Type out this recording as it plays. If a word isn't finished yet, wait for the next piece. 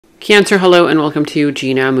Cancer, hello and welcome to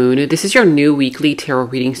Gena Moon. This is your new weekly tarot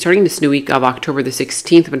reading starting this new week of October the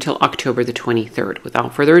 16th up until October the 23rd.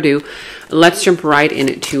 Without further ado, let's jump right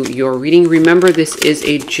into your reading. Remember, this is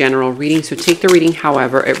a general reading, so take the reading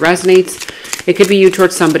however it resonates. It could be you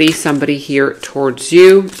towards somebody here towards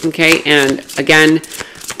you, okay? And again,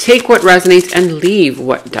 take what resonates and leave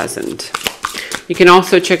what doesn't. You can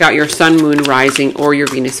also check out your sun, moon, rising, or your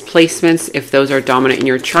Venus placements. If those are dominant in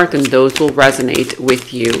your chart, then those will resonate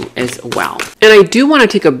with you as well. And I do want to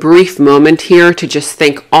take a brief moment here to just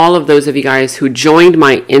thank all of those of you guys who joined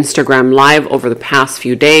my Instagram live over the past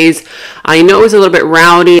few days. I know it was a little bit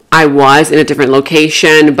rowdy. I was in a different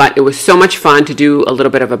location, but it was so much fun to do a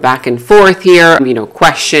little bit of a back and forth here,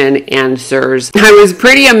 question, answers. I was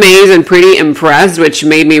pretty amazed and pretty impressed, which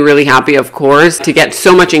made me really happy, of course, to get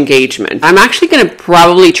so much engagement. I'm actually going to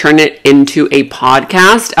probably turn it into a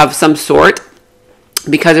podcast of some sort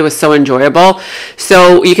because it was so enjoyable.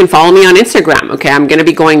 So you can follow me on Instagram. Okay, I'm going to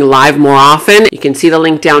be going live more often. You can see the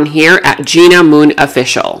link down here at Gena Moon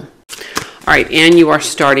Official. All right, and you are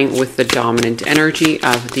starting with the dominant energy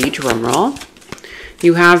of the drum roll.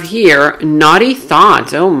 You have here naughty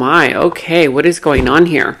thoughts. Oh my, okay, what is going on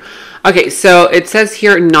here? Okay, so it says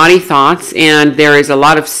here naughty thoughts, and there is a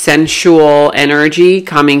lot of sensual energy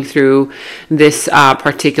coming through this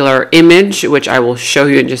particular image, which I will show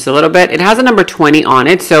you in just a little bit. It has a number 20 on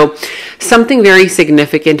it, so something very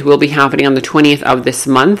significant will be happening on the 20th of this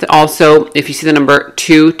month. Also, if you see the number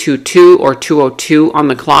 222 or 202 on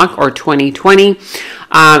the clock or 2020,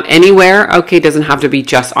 anywhere, okay, doesn't have to be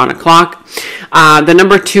just on a clock. The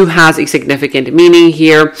number 2 has a significant meaning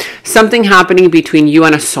here. Something happening between you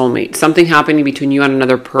and a soulmate. Something happening between you and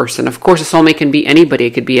another person. Of course, a soulmate can be anybody.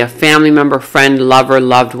 It could be a family member, friend, lover,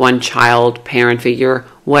 loved one, child, parent figure,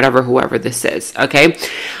 whatever, whoever this is, okay?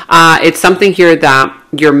 It's something here that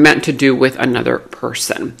you're meant to do with another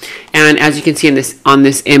person. And as you can see in this on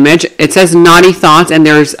this image, it says naughty thoughts, and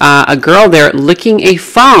there's a girl there licking a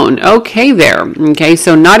phone. Okay there. Okay,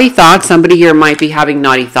 so naughty thoughts, somebody here might be having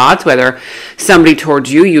naughty thoughts, whether somebody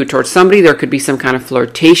towards you, you towards somebody. There could be some kind of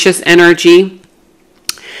flirtatious energy.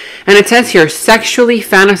 And it says here, sexually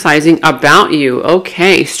fantasizing about you.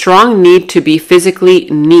 Okay, strong need to be physically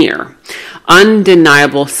near.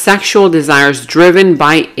 Undeniable sexual desires driven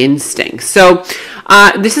by instinct. So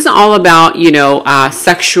this is all about,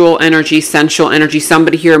 sexual energy, sensual energy.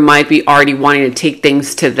 Somebody here might be already wanting to take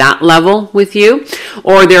things to that level with you,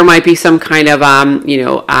 or there might be some kind of,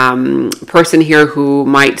 person here who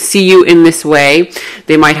might see you in this way.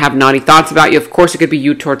 They might have naughty thoughts about you. Of course, it could be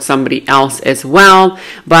you towards somebody else as well,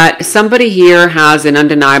 but somebody here has an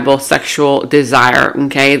undeniable sexual desire,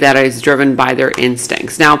 okay, that is driven by their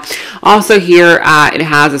instincts. Now, also here, it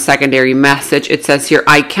has a secondary message. It says here,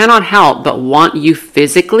 I cannot help but want you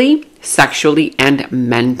physically, sexually, and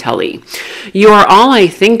mentally. You are all I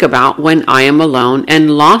think about when I am alone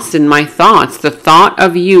and lost in my thoughts. The thought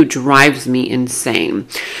of you drives me insane.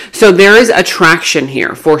 So there is attraction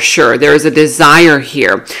here for sure. There is a desire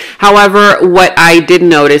here. However, what I did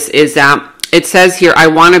notice is that it says here, I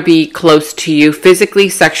want to be close to you physically,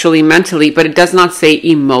 sexually, mentally, but it does not say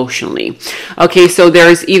emotionally. Okay, so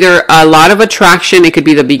there's either a lot of attraction. It could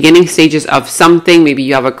be the beginning stages of something. Maybe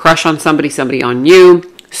you have a crush on somebody, somebody on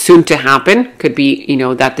you. Soon to happen. Could be,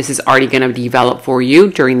 that this is already going to develop for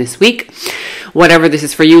you during this week. Whatever this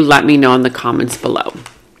is for you, let me know in the comments below.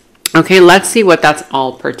 Okay, let's see what that's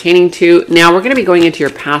all pertaining to. Now, we're going to be going into your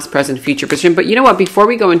past, present, future position. But you know what? Before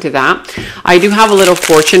we go into that, I do have a little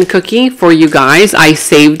fortune cookie for you guys. I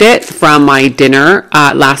saved it from my dinner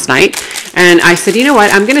last night. And I said, you know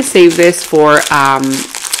what? I'm going to save this for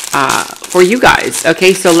you guys.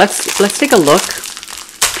 Okay, so let's take a look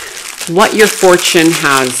what your fortune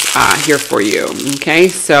has here for you. Okay,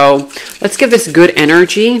 so let's give this good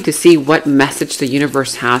energy to see what message the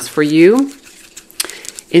universe has for you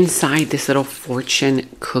inside this little fortune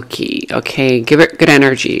cookie. Okay, give it good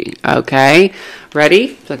energy. Okay,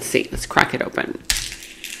 ready? Let's see. Let's crack it open.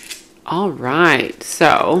 All right,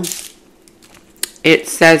 so it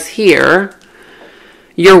says here,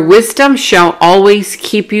 your wisdom shall always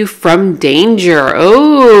keep you from danger.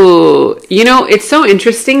 Oh, it's so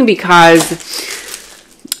interesting because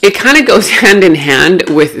it kind of goes hand in hand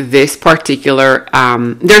with this particular,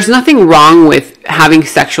 there's nothing wrong with having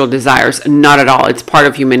sexual desires, not at all. It's part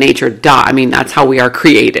of human nature, duh. I mean, that's how we are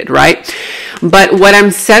created, right? But what I'm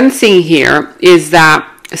sensing here is that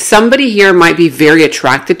somebody here might be very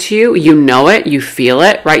attracted to you. You know it, you feel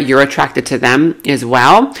it, right? You're attracted to them as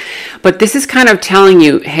well. But this is kind of telling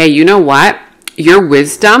you, hey, you know what? Your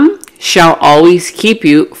wisdom shall always keep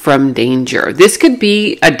you from danger. This could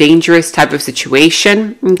be a dangerous type of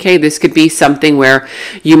situation. Okay, this could be something where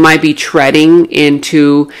you might be treading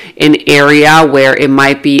into an area where it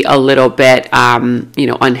might be a little bit,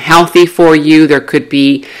 unhealthy for you. There could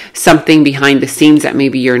be something behind the scenes that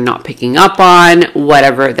maybe you're not picking up on,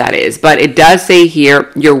 whatever that is. But it does say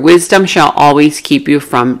here, your wisdom shall always keep you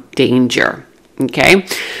from danger. Okay,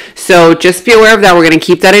 so just be aware of that. We're going to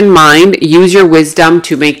keep that in mind. Use your wisdom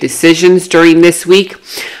to make decisions during this week.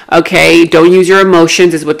 Okay, don't use your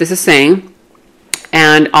emotions is what this is saying.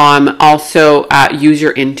 And also use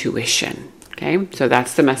your intuition. Okay, so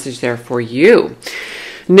that's the message there for you.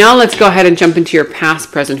 Now let's go ahead and jump into your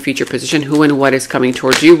past, present, future position, who and what is coming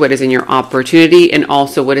towards you, what is in your opportunity, and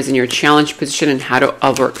also what is in your challenge position and how to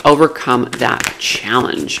overcome that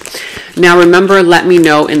challenge. Now remember, let me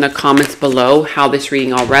know in the comments below how this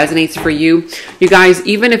reading all resonates for you. You guys,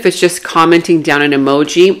 even if it's just commenting down an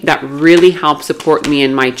emoji, that really helps support me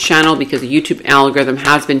and my channel because the YouTube algorithm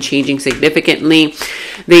has been changing significantly.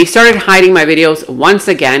 They started hiding my videos once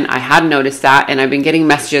again. I had noticed that, and I've been getting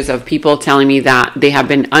messages of people telling me that they have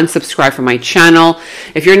been unsubscribed from my channel.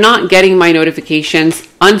 If you're not getting my notifications,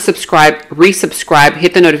 unsubscribe, resubscribe,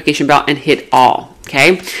 hit the notification bell, and hit all.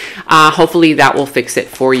 Okay, hopefully that will fix it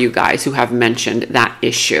for you guys who have mentioned that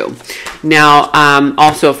issue. Now,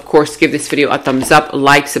 also, of course, give this video a thumbs up,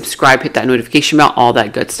 like, subscribe, hit that notification bell, all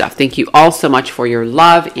that good stuff. Thank you all so much for your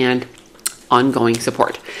love and ongoing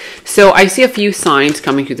support. So I see a few signs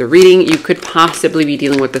coming through the reading. You could possibly be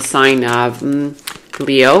dealing with the sign of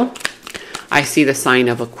Leo. I see the sign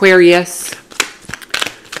of Aquarius,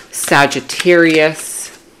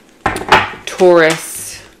 Sagittarius,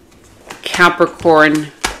 Taurus, Capricorn.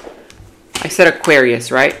 I said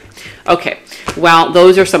Aquarius, right? Okay, well,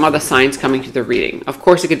 those are some of the signs coming to the reading. Of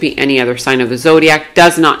course, it could be any other sign of the zodiac.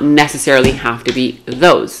 Does not necessarily have to be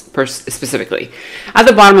those specifically. At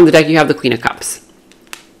the bottom of the deck, you have the Queen of Cups.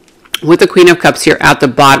 With the Queen of Cups here at the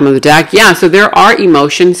bottom of the deck, yeah, so there are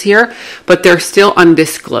emotions here, but they're still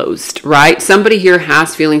undisclosed, right? Somebody here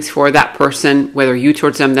has feelings for that person, whether you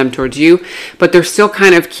towards them, them towards you, but they're still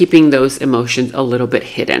kind of keeping those emotions a little bit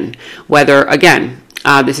hidden. Whether, again,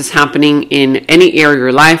 this is happening in any area of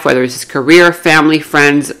your life, whether it's career, family,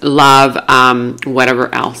 friends, love,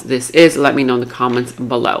 whatever else this is, let me know in the comments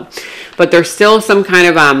below. But there's still some kind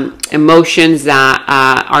of emotions that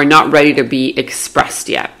are not ready to be expressed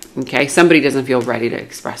yet. Okay, somebody doesn't feel ready to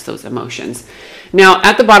express those emotions. Now,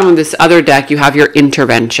 at the bottom of this other deck, you have your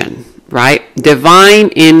intervention, right? Divine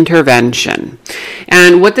intervention.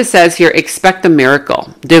 And what this says here, expect a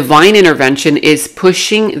miracle. Divine intervention is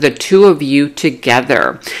pushing the two of you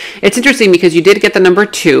together. It's interesting because you did get the number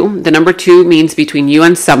 2. The number 2 means between you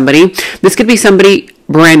and somebody. This could be somebody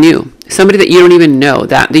brand new, somebody that you don't even know,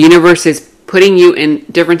 that the universe is putting you in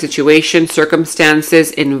different situations,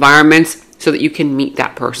 circumstances, environments, so that you can meet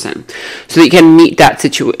that person, so that you can meet that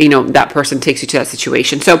situation, that person takes you to that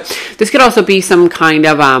situation. So this could also be some kind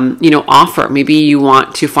of, offer. Maybe you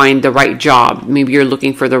want to find the right job. Maybe you're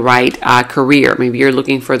looking for the right career. Maybe you're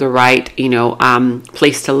looking for the right,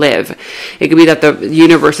 place to live. It could be that the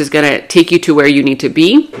universe is going to take you to where you need to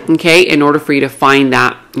be, okay, in order for you to find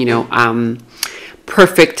that,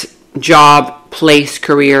 perfect job, place,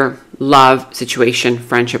 career, love, situation,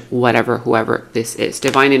 friendship, whatever, whoever this is.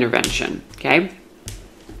 Divine intervention, okay?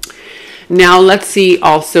 Now, let's see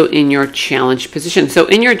also in your challenge position. So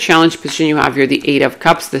in your challenge position, you have here the 8 of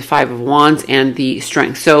Cups, the 5 of Wands, and the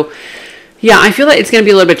Strength. So, yeah, I feel like it's going to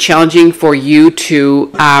be a little bit challenging for you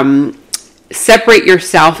to separate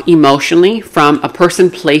yourself emotionally from a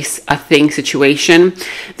person, place, a thing, situation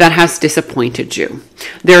that has disappointed you.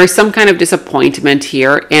 There is some kind of disappointment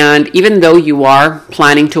here, and even though you are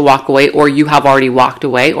planning to walk away, or you have already walked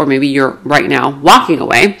away, or maybe you're right now walking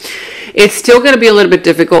away, it's still going to be a little bit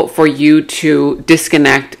difficult for you to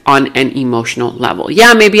disconnect on an emotional level.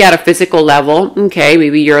 Yeah, maybe at a physical level, okay,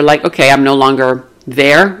 maybe you're like, okay, I'm no longer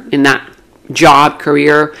there in that job,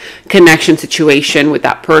 career, connection situation with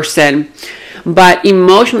that person. But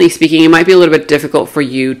emotionally speaking, it might be a little bit difficult for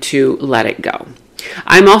you to let it go.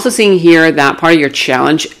 I'm also seeing here that part of your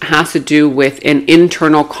challenge has to do with an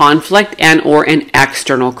internal conflict and or an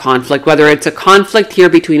external conflict. Whether it's a conflict here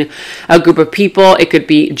between a group of people, it could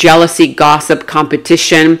be jealousy, gossip,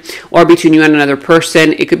 competition, or between you and another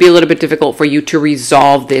person. It could be a little bit difficult for you to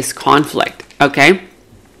resolve this conflict, okay?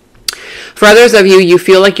 For others of you, you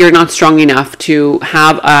feel like you're not strong enough to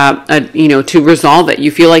have to resolve it. You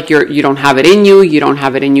feel like you don't have it in you. You don't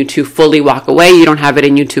have it in you to fully walk away. You don't have it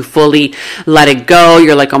in you to fully let it go.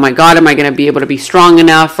 You're like, oh my God, am I going to be able to be strong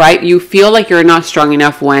enough, right? You feel like you're not strong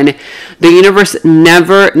enough when the universe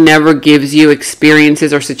never gives you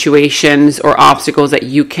experiences or situations or obstacles that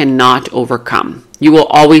you cannot overcome. You will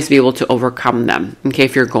always be able to overcome them, okay,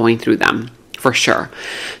 if you're going through them, for sure.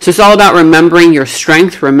 So it's all about remembering your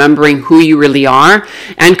strength, remembering who you really are,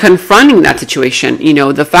 and confronting that situation. You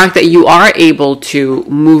know, the fact that you are able to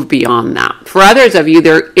move beyond that. For others of you,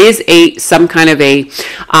 there is some kind of a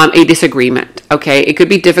disagreement, okay? It could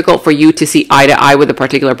be difficult for you to see eye to eye with a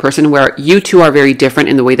particular person where you two are very different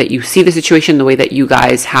in the way that you see the situation, the way that you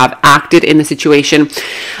guys have acted in the situation.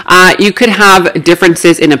 You could have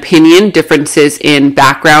differences in opinion, differences in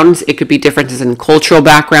backgrounds. It could be differences in cultural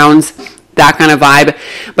backgrounds, that kind of vibe.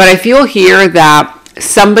 But I feel here that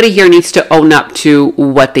somebody here needs to own up to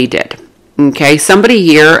what they did. Okay, somebody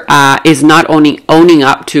here is not owning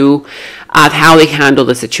up to how they handle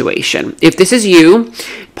the situation. If this is you,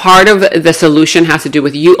 part of the solution has to do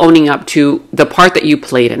with you owning up to the part that you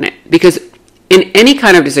played in it. Because in any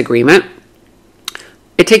kind of disagreement,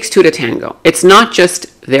 it takes two to tango. It's not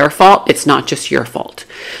just their fault. It's not just your fault.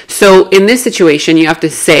 So in this situation, you have to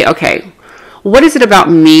say, okay, what is it about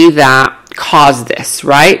me that caused this,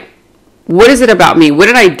 right? What is it about me? What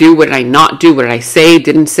did I do? What did I not do? What did I say,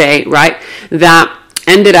 didn't say, right? That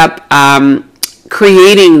ended up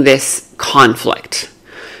creating this conflict.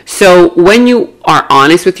 So when you are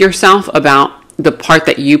honest with yourself about the part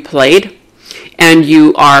that you played, and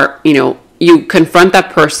you are, you confront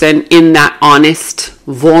that person in that honest,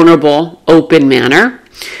 vulnerable, open manner,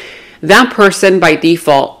 that person by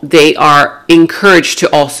default, they are encouraged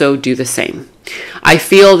to also do the same. I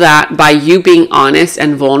feel that by you being honest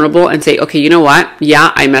and vulnerable and say, okay, you know what?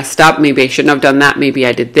 Yeah, I messed up. Maybe I shouldn't have done that. Maybe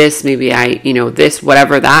I did this. Maybe I, this,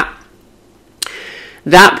 whatever that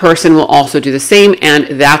person will also do the same.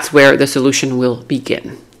 And that's where the solution will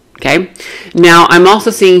begin. Okay. Now I'm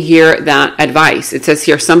also seeing here that advice, it says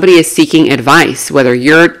here, somebody is seeking advice, whether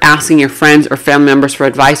you're asking your friends or family members for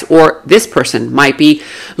advice, or this person might be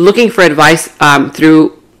looking for advice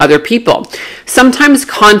through other people. Sometimes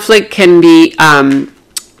conflict can be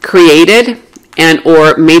created and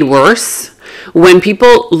or made worse when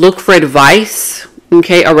people look for advice,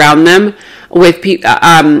 okay, around them with people.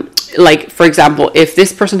 Like, for example, if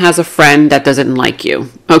this person has a friend that doesn't like you,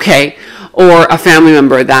 okay, or a family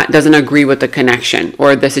member that doesn't agree with the connection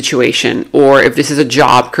or the situation, or if this is a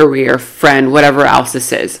job, career, friend, whatever else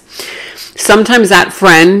this is, sometimes that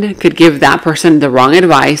friend could give that person the wrong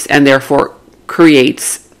advice and therefore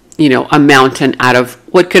creates, a mountain out of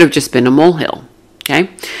what could have just been a molehill.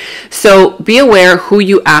 Okay. So be aware who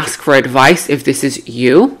you ask for advice if this is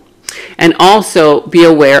you, and also be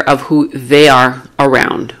aware of who they are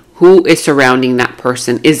around. Who is surrounding that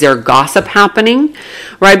person? Is there gossip happening?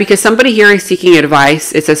 Right? Because somebody here is seeking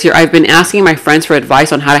advice. It says here, I've been asking my friends for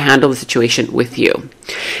advice on how to handle the situation with you.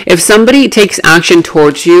 If somebody takes action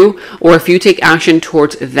towards you, or if you take action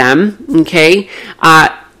towards them, okay,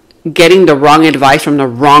 getting the wrong advice from the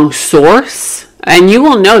wrong source, and you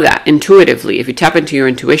will know that intuitively if you tap into your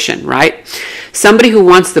intuition, right? Somebody who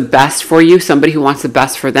wants the best for you, somebody who wants the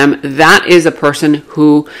best for them, that is a person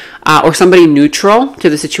who, or somebody neutral to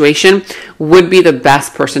the situation, would be the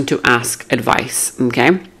best person to ask advice,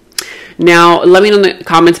 okay? Now, let me know in the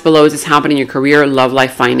comments below, is this happening in your career, love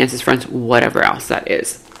life, finances, friends, whatever else that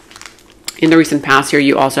is. In the recent past here,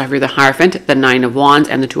 you also have here the Hierophant, the Nine of Wands,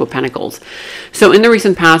 and the Two of Pentacles. So in the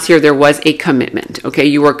recent past here, there was a commitment, okay?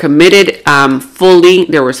 You were committed fully.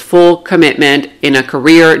 There was full commitment in a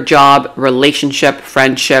career, job, relationship,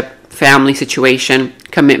 friendship, family situation.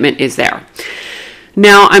 Commitment is there.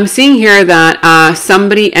 Now, I'm seeing here that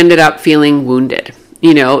somebody ended up feeling wounded.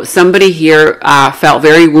 Somebody here felt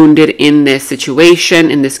very wounded in this situation,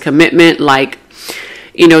 in this commitment, like,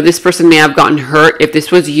 this person may have gotten hurt. If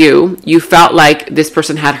this was you, you felt like this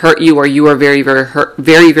person had hurt you, or you were very, very hurt,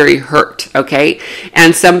 very, very hurt, okay?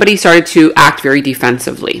 And somebody started to act very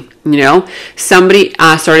defensively, Somebody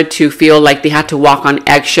started to feel like they had to walk on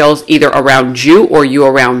eggshells, either around you or you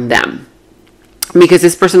around them. Because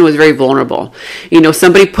this person was very vulnerable.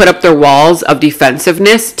 Somebody put up their walls of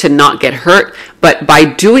defensiveness to not get hurt, but by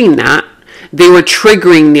doing that, they were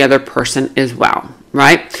triggering the other person as well.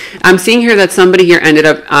 Right? I'm seeing here that somebody here ended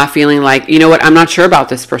up feeling like, you know what, I'm not sure about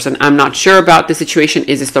this person. I'm not sure about the situation.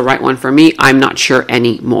 Is this the right one for me? I'm not sure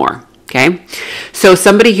anymore. Okay, so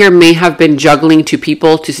somebody here may have been juggling to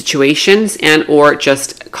people, to situations, and or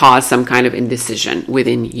just cause some kind of indecision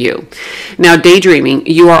within you. Now, daydreaming,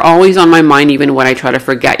 you are always on my mind even when I try to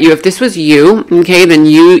forget you. If this was you, okay, then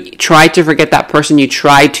you tried to forget that person, you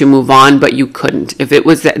tried to move on, but you couldn't. If it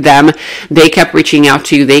was them, they kept reaching out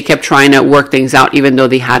to you, they kept trying to work things out even though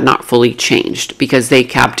they had not fully changed, because they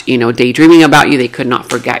kept, daydreaming about you, they could not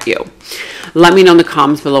forget you. Let me know in the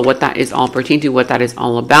comments below what that is all pertaining to, what that is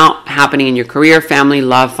all about, happening in your career, family,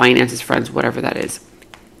 love, finances, friends, whatever that is.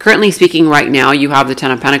 Currently speaking right now, you have the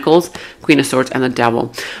Ten of Pentacles, Queen of Swords, and the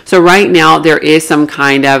Devil. So right now, there is some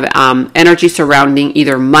kind of energy surrounding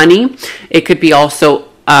either money. It could be also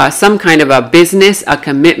some kind of a business, a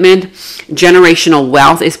commitment. Generational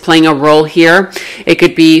wealth is playing a role here. It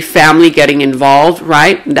could be family getting involved,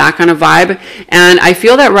 right? That kind of vibe. And I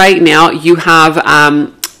feel that right now you have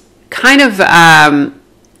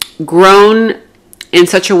grown in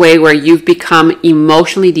such a way where you've become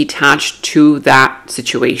emotionally detached to that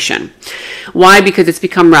situation. Why? Because it's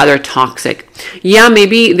become rather toxic. Yeah,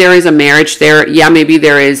 maybe there is a marriage there. Yeah, maybe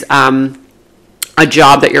there is a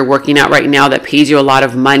job that you're working at right now that pays you a lot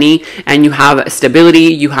of money, and you have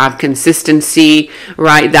stability, you have consistency,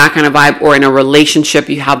 right? That kind of vibe. Or in a relationship,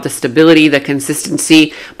 you have the stability, the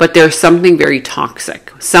consistency, but there's something very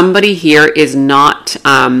toxic. Somebody here is not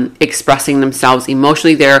expressing themselves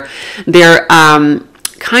emotionally. They're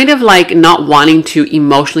kind of like not wanting to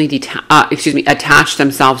emotionally attach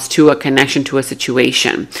themselves to a connection, to a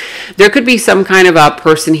situation. There could be some kind of a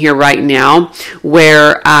person here right now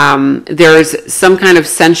where there's some kind of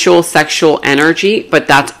sensual sexual energy, but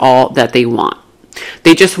that's all that they want.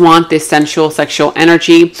 They just want this sensual sexual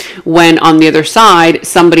energy, when on the other side,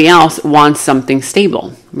 somebody else wants something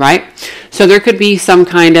stable, right? So there could be some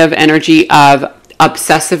kind of energy of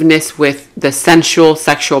obsessiveness with the sensual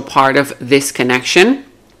sexual part of this connection.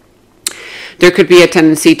 There could be a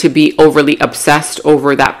tendency to be overly obsessed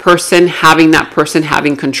over that person having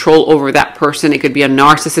control over that person. It could be a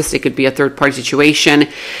narcissist. It could be a third-party situation.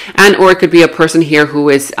 Or it could be a person here who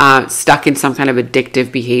is stuck in some kind of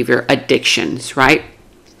addictive behavior, addictions, right?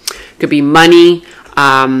 It could be money.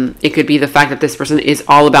 It could be the fact that this person is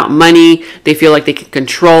all about money. They feel like they can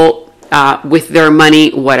control with their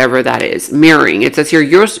money, whatever that is. Mirroring. It says here,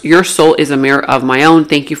 your soul is a mirror of my own.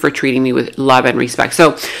 Thank you for treating me with love and respect.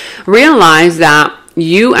 So realize that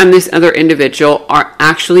you and this other individual are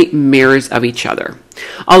actually mirrors of each other.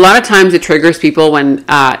 A lot of times it triggers people when,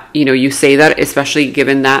 you say that, especially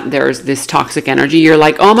given that there's this toxic energy. You're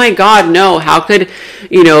like, oh my God, no, how could,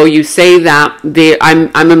 you say that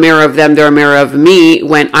I'm a mirror of them, they're a mirror of me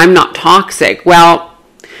when I'm not toxic. Well,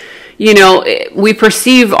 we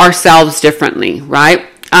perceive ourselves differently, right?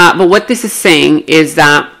 But what this is saying is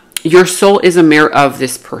that your soul is a mirror of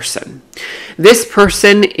this person. This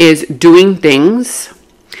person is doing things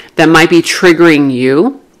that might be triggering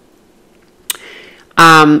you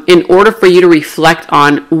in order for you to reflect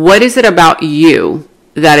on what is it about you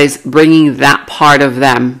that is bringing that part of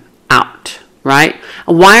them out, right?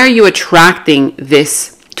 Why are you attracting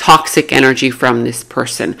this toxic energy from this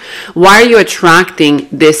person? Why are you attracting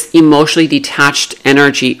this emotionally detached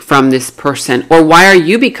energy from this person? Or why are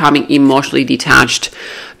you becoming emotionally detached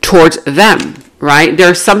towards them, right?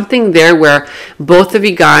 There's something there where both of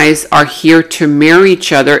you guys are here to mirror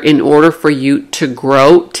each other in order for you to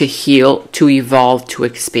grow, to heal, to evolve, to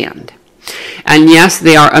expand. And yes,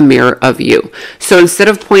 they are a mirror of you. So instead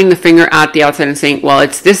of pointing the finger at the outside and saying, well,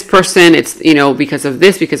 it's this person, it's, because of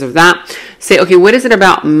this, because of that, say, okay, what is it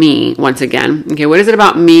about me, once again? Okay, what is it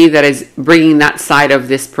about me that is bringing that side of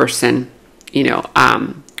this person,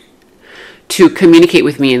 to communicate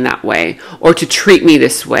with me in that way, or to treat me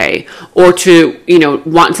this way, or to,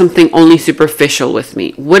 want something only superficial with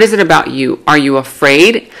me? What is it about you? Are you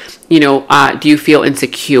afraid? Do you feel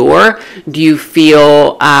insecure? Do you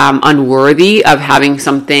feel unworthy of having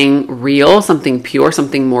something real, something pure,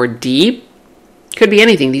 something more deep? Could be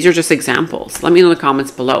anything. These are just examples. Let me know in the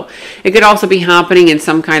comments below. It could also be happening in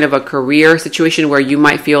some kind of a career situation where you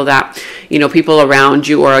might feel that, people around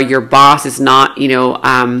you or your boss is not,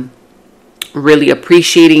 really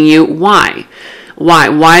appreciating you. Why?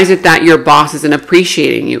 Why is it that your boss isn't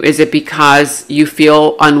appreciating you? Is it because you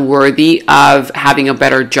feel unworthy of having a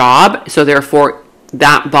better job? So therefore,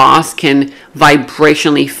 that boss can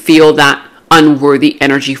vibrationally feel that unworthy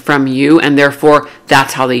energy from you, and therefore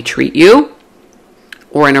that's how they treat you?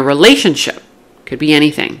 Or in a relationship, could be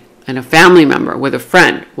anything, and a family member, with a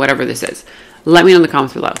friend, whatever this is. Let me know in the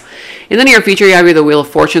comments below. In the near future, you have the Wheel of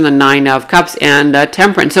Fortune, the Nine of Cups, and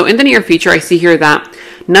Temperance. So in the near future, I see here that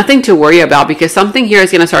nothing to worry about, because something here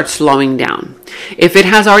is going to start slowing down. If it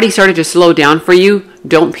has already started to slow down for you,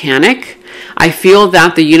 Don't panic. I feel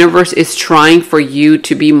that the universe is trying for you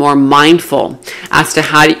to be more mindful as to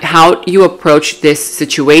how you approach this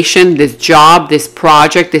situation, this job, this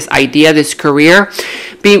project, this idea, this career,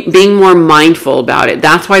 being more mindful about it.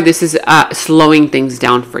 That's why this is slowing things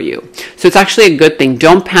down for you. So it's actually a good thing.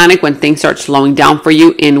 Don't panic when things start slowing down for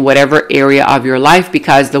you in whatever area of your life,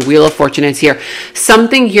 because the Wheel of Fortune is here.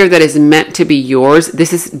 Something here that is meant to be yours.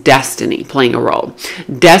 This is destiny playing a role.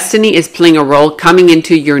 Destiny is playing a role coming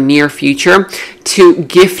into your near future to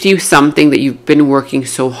gift you something that you've been working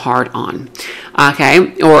so hard on.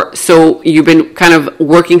 Okay? Or so you've been kind of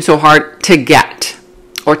working so hard to get,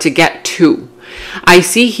 or to get to. I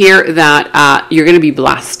see here that you're going to be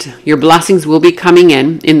blessed. Your blessings will be coming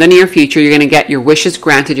in the near future. You're going to get your wishes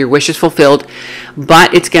granted, your wishes fulfilled,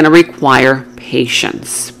 but it's going to require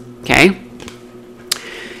patience. Okay?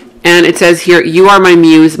 And it says here, you are my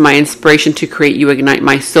muse, my inspiration to create. You ignite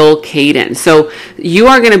my soul cadence. So you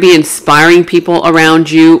are going to be inspiring people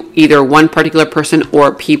around you, either one particular person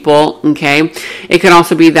or people. Okay. It can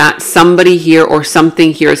also be that somebody here or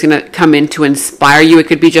something here is going to come in to inspire you. It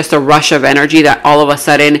could be just a rush of energy that all of a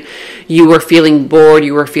sudden you were feeling bored,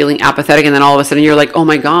 you were feeling apathetic, and then all of a sudden you're like, oh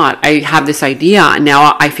my God, I have this idea.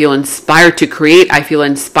 Now I feel inspired to create. I feel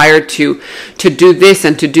inspired to do this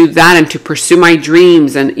and to do that and to pursue my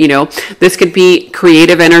dreams. And, you know, this could be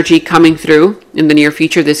creative energy coming through in the near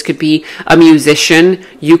future. This could be a musician.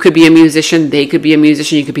 You could be a musician. They could be a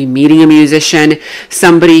musician. You could be meeting a musician.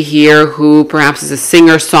 Somebody here who perhaps is a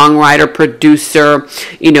singer, songwriter, producer,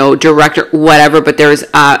 you know, director, whatever. But there's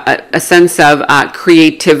a sense of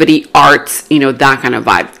creativity, arts, you know, that kind of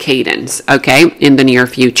vibe, cadence, okay, in the near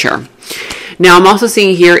future. Now, I'm also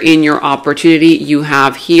seeing here in your opportunity, you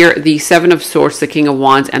have here the Seven of Swords, the King of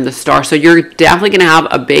Wands, and the Star. So you're definitely going to have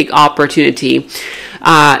a big opportunity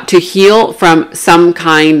to heal from some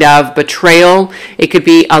kind of betrayal. It could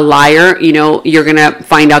be a liar. You know, you're going to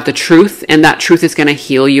find out the truth, and that truth is going to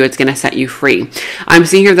heal you. It's going to set you free. I'm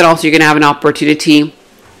seeing here that also you're going to have an opportunity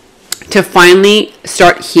to finally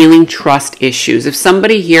start healing trust issues. If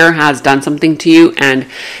somebody here has done something to you and,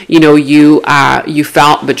 you know, you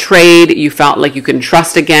felt betrayed, you felt like you couldn't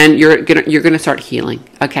trust again, you're gonna start healing.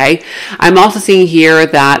 Okay. I'm also seeing here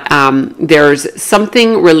that there's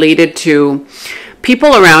something related to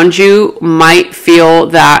people around you might feel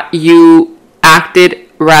that you acted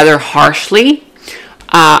rather harshly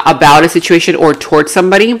about a situation or towards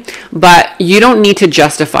somebody, but you don't need to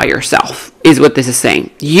justify yourself, is what this is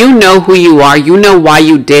saying. You know who you are. You know why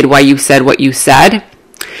you did, why you said what you said.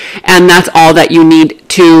 And that's all that you need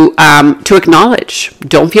to acknowledge.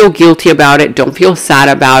 Don't feel guilty about it. Don't feel sad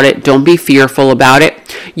about it. Don't be fearful about it.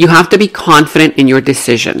 You have to be confident in your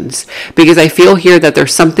decisions, because I feel here that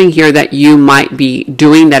there's something here that you might be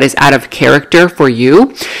doing that is out of character for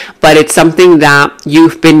you, but it's something that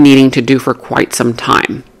you've been needing to do for quite some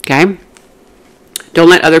time. Okay? Don't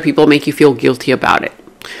let other people make you feel guilty about it.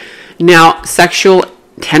 Now, sexual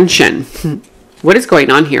tension. What is going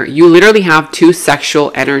on here? You literally have two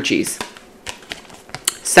sexual energies.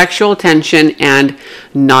 Sexual tension and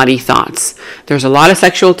naughty thoughts. There's a lot of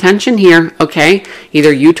sexual tension here, okay?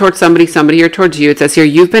 Either you towards somebody, somebody here towards you. It says here,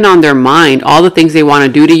 you've been on their mind, all the things they want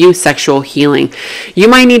to do to you, sexual healing. You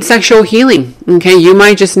might need sexual healing, okay? You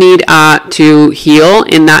might just need to heal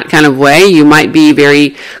in that kind of way. You might be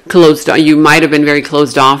very closed, you might have been very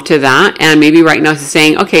closed off to that. And maybe right now it's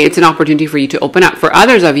saying, okay, it's an opportunity for you to open up. For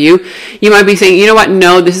others of you, you might be saying, you know what?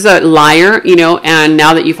 No, this is a liar, you know, and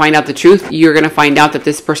now that you find out the truth, you're going to find out that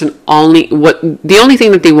this person the only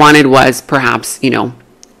thing that they wanted was perhaps, you know,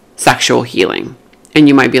 sexual healing. And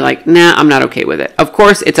you might be like, nah, I'm not okay with it. Of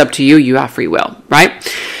course, it's up to you. You have free will, right?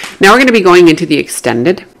 Now we're going to be going into the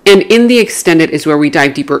extended. And in the extended is where we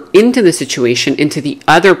dive deeper into the situation, into the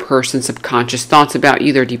other person's subconscious thoughts about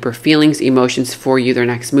you, their deeper feelings, emotions for you, their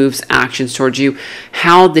next moves, actions towards you,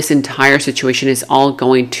 how this entire situation is all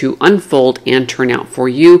going to unfold and turn out for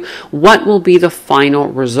you, what will be the final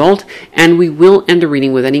result, and we will end the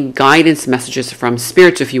reading with any guidance messages from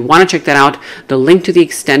Spirit. So if you want to check that out, the link to the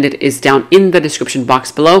extended is down in the description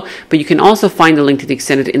box below, but you can also find the link to the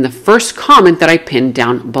extended in the first comment that I pinned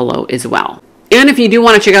down below as well. And if you do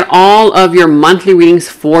want to check out all of your monthly readings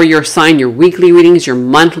for your sign, your weekly readings, your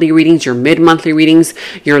monthly readings, your mid-monthly readings,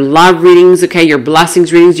 your love readings, okay, your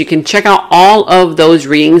blessings readings, you can check out all of those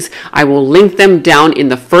readings. I will link them down in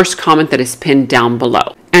the first comment that is pinned down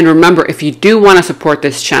below. And remember, if you do want to support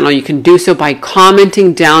this channel, you can do so by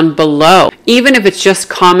commenting down below. Even if it's just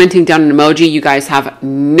commenting down an emoji, you guys have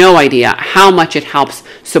no idea how much it helps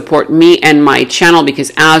support me and my channel,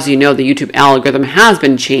 because as you know, the YouTube algorithm has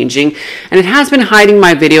been changing and it has been hiding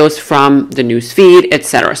my videos from the news feed,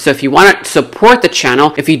 etc. So if you want to support the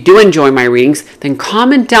channel, if you do enjoy my readings, then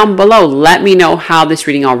comment down below. Let me know how this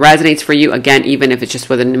reading all resonates for you. Again, even if it's just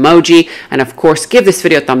with an emoji. And of course, give this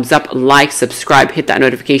video a thumbs up, like, subscribe, hit that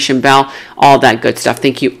notification bell, all that good stuff.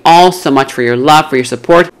 Thank you all so much for your love, for your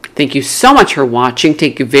support. Thank you so much for watching.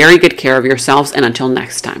 Take very good care of yourselves, and until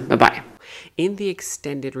next time, bye-bye. In the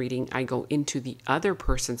extended reading, I go into the other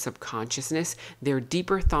person's subconsciousness, their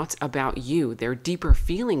deeper thoughts about you, their deeper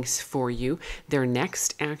feelings for you, their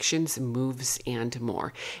next actions, moves, and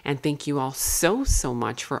more. And thank you all so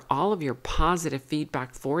much for all of your positive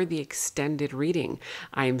feedback for the extended reading.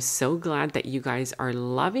 I am so glad that you guys are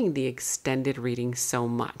loving the extended reading so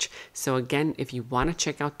much. So again, if you want to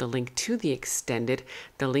check out the link to the extended,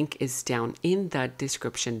 the link is down in the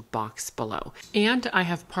description box below. And I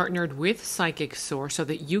have partnered with Psychic Source so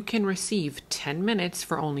that you can receive 10 minutes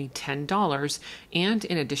for only $10 and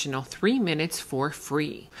an additional 3 minutes for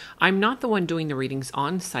free. I'm not the one doing the readings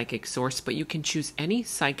on Psychic Source, but you can choose any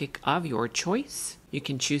psychic of your choice. You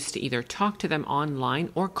can choose to either talk to them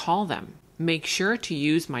online or call them. Make sure to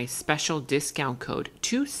use my special discount code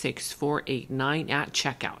 26489 at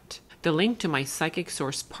checkout. The link to my Psychic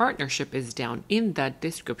Source partnership is down in the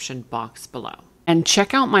description box below. And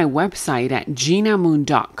check out my website at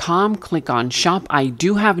genamoon.com. Click on shop. I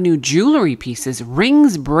do have new jewelry pieces,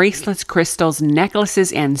 rings, bracelets, crystals,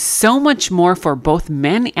 necklaces, and so much more for both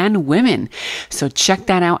men and women. So check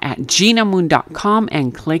that out at genamoon.com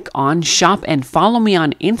and click on shop, and follow me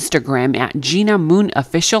on Instagram at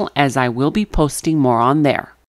genamoonofficial, as I will be posting more on there.